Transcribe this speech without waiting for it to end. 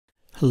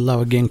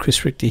Hello again,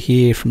 Chris Richter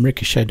here from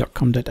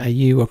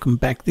ricochet.com.au. Welcome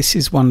back. This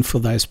is one for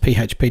those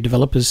PHP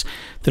developers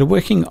that are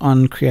working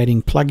on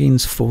creating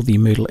plugins for the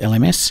Moodle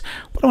LMS.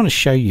 What I want to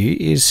show you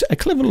is a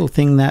clever little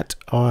thing that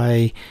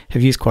I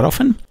have used quite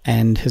often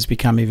and has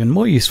become even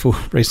more useful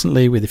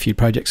recently with a few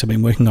projects I've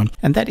been working on.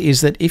 And that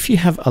is that if you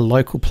have a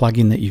local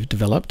plugin that you've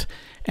developed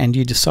and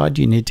you decide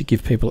you need to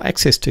give people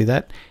access to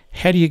that,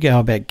 how do you go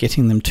about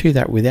getting them to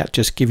that without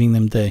just giving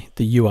them the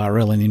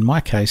URL? And in my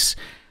case,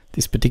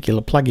 this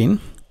particular plugin,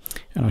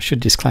 and I should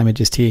disclaimer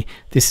just here,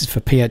 this is for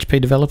PHP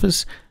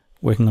developers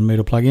working on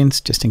Moodle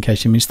plugins, just in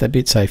case you missed that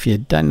bit. So if you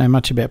don't know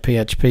much about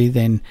PHP,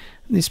 then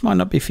this might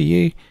not be for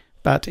you,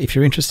 but if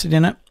you're interested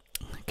in it,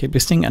 keep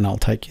listening and I'll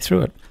take you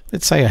through it.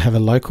 Let's say I have a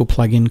local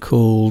plugin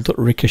called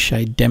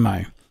Ricochae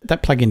Demo.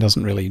 That plugin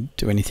doesn't really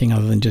do anything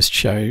other than just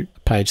show a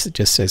page that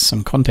just says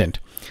some content.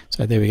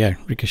 So there we go,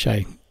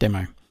 Ricochae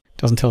Demo.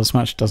 Doesn't tell us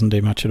much, doesn't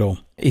do much at all.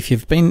 If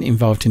you've been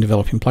involved in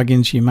developing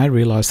plugins, you may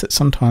realize that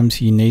sometimes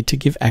you need to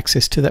give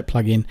access to that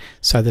plugin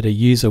so that a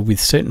user with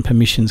certain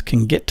permissions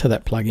can get to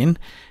that plugin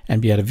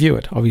and be able to view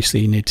it.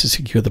 Obviously, you need to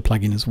secure the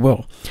plugin as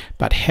well.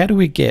 But how do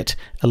we get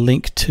a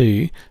link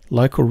to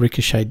local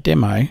Ricochet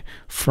Demo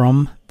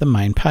from the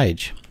main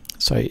page?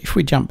 So if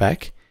we jump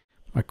back,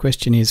 my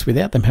question is,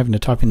 without them having to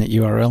type in that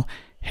URL,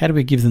 how do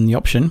we give them the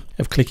option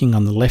of clicking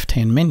on the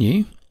left-hand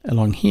menu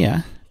along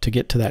here to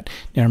get to that?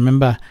 Now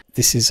remember,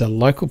 this is a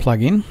local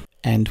plugin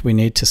and we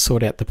need to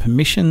sort out the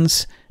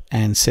permissions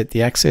and set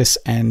the access,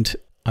 and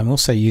I'm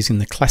also using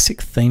the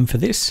classic theme for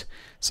this.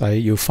 So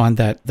you'll find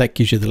that that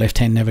gives you the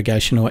left-hand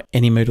navigation, or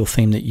any Moodle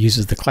theme that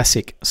uses the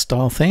classic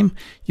style theme,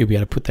 you'll be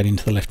able to put that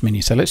into the left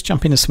menu. So let's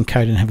jump into some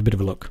code and have a bit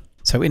of a look.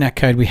 So in our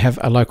code, we have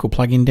a local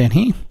plugin down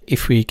here.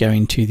 If we go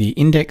into the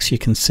index, you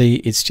can see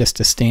it's just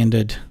a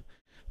standard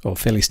or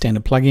fairly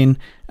standard plugin.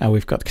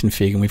 We've got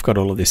config and we've got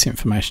all of this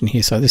information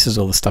here. So this is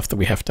all the stuff that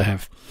we have to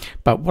have.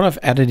 But what I've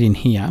added in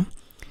here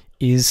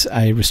is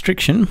a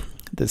restriction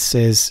that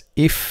says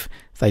if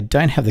they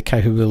don't have the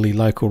capability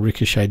local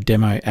Ricochet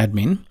Demo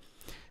admin,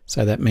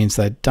 so that means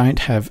they don't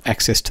have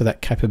access to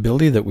that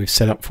capability that we've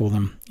set up for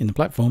them in the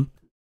platform,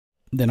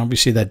 then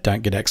obviously they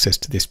don't get access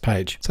to this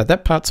page. So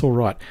that part's all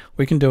right.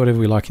 We can do whatever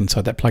we like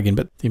inside that plugin,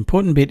 but the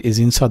important bit is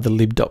inside the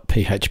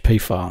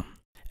lib.php file.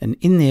 And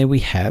in there we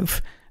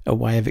have a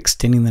way of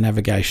extending the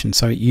navigation.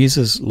 So it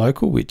uses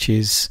local, which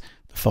is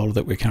the folder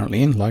that we're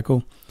currently in,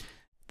 local,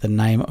 the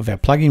name of our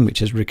plugin,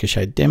 which is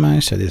Ricochet Demo.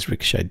 So there's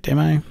Ricochet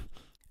Demo.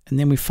 And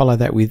then we follow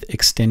that with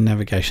extend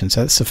navigation.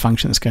 So that's the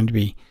function that's going to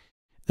be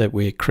that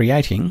we're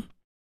creating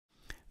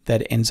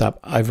that ends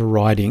up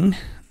overriding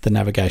the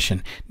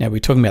navigation. Now we're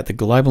talking about the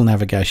global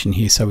navigation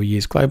here. So we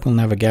use global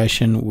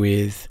navigation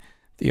with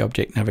the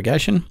object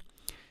navigation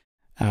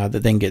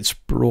that then gets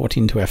brought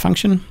into our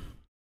function.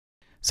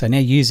 So now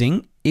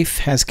using if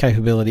has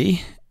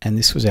capability, and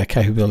this was our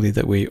capability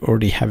that we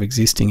already have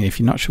existing. If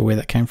you're not sure where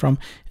that came from,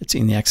 it's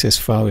in the access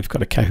file. We've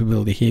got a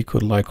capability here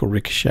called local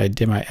Ricochet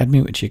Demo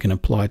admin, which you can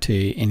apply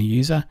to any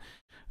user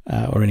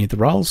or any of the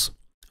roles.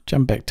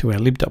 Jump back to our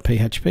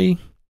lib.php.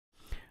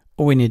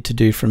 All we need to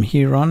do from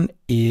here on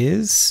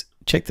is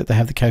check that they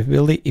have the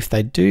capability. If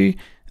they do,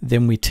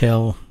 then we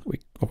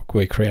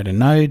create a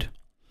node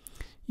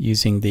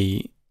using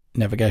the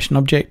navigation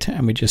object,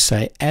 and we just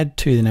say add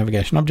to the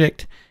navigation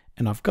object.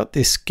 And I've got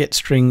this get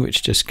string,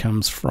 which just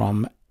comes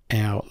from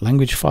our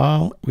language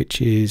file, which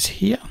is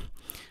here,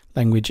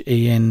 language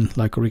en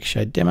local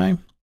Ricochet Demo.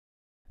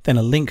 Then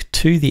a link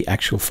to the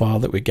actual file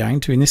that we're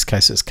going to. In this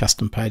case, it's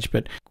custom page,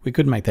 but we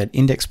could make that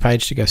index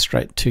page to go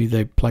straight to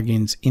the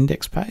plugin's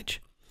index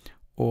page,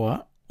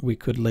 or we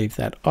could leave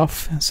that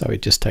off. So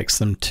it just takes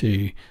them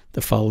to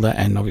the folder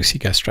and obviously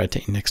go straight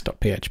to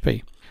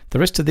index.php. The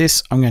rest of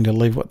this, I'm going to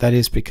leave what that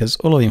is because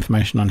all of the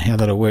information on how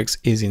that all works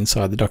is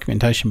inside the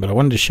documentation, but I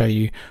wanted to show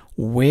you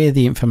where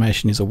the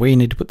information is or where you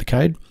need to put the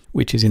code,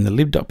 which is in the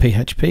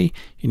lib.php.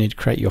 You need to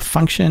create your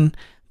function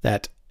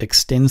that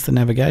extends the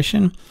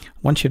navigation.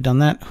 Once you've done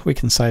that, we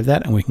can save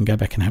that and we can go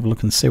back and have a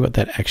look and see what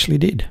that actually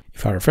did.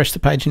 If I refresh the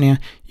page now,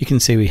 you can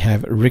see we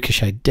have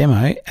Ricochet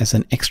Demo as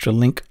an extra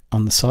link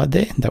on the side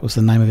there. That was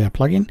the name of our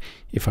plugin.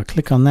 If I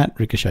click on that,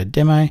 Ricochet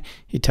Demo,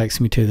 it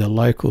takes me to the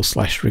local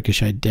 /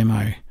 Ricochet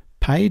Demo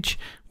page,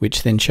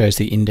 which then shows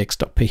the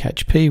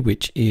index.php,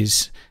 which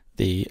is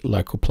the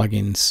local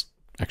plugin's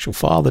actual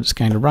file that it's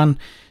going to run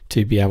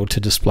to be able to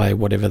display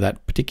whatever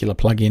that particular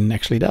plugin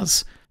actually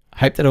does.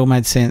 I hope that all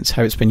made sense.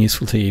 Hope it's been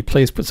useful to you.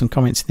 Please put some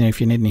comments in there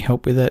if you need any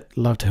help with it.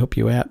 Love to help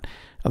you out.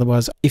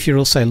 Otherwise, if you're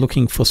also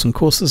looking for some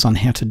courses on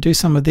how to do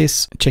some of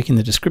this, check in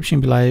the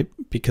description below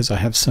because I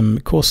have some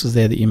courses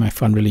there that you may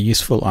find really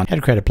useful on how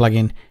to create a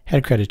plugin, how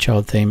to create a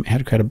child theme, how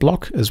to create a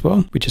block as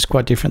well, which is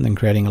quite different than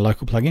creating a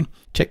local plugin.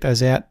 Check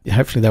those out.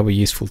 Hopefully they'll be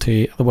useful to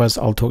you. Otherwise,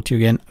 I'll talk to you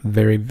again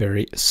very,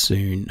 very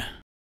soon.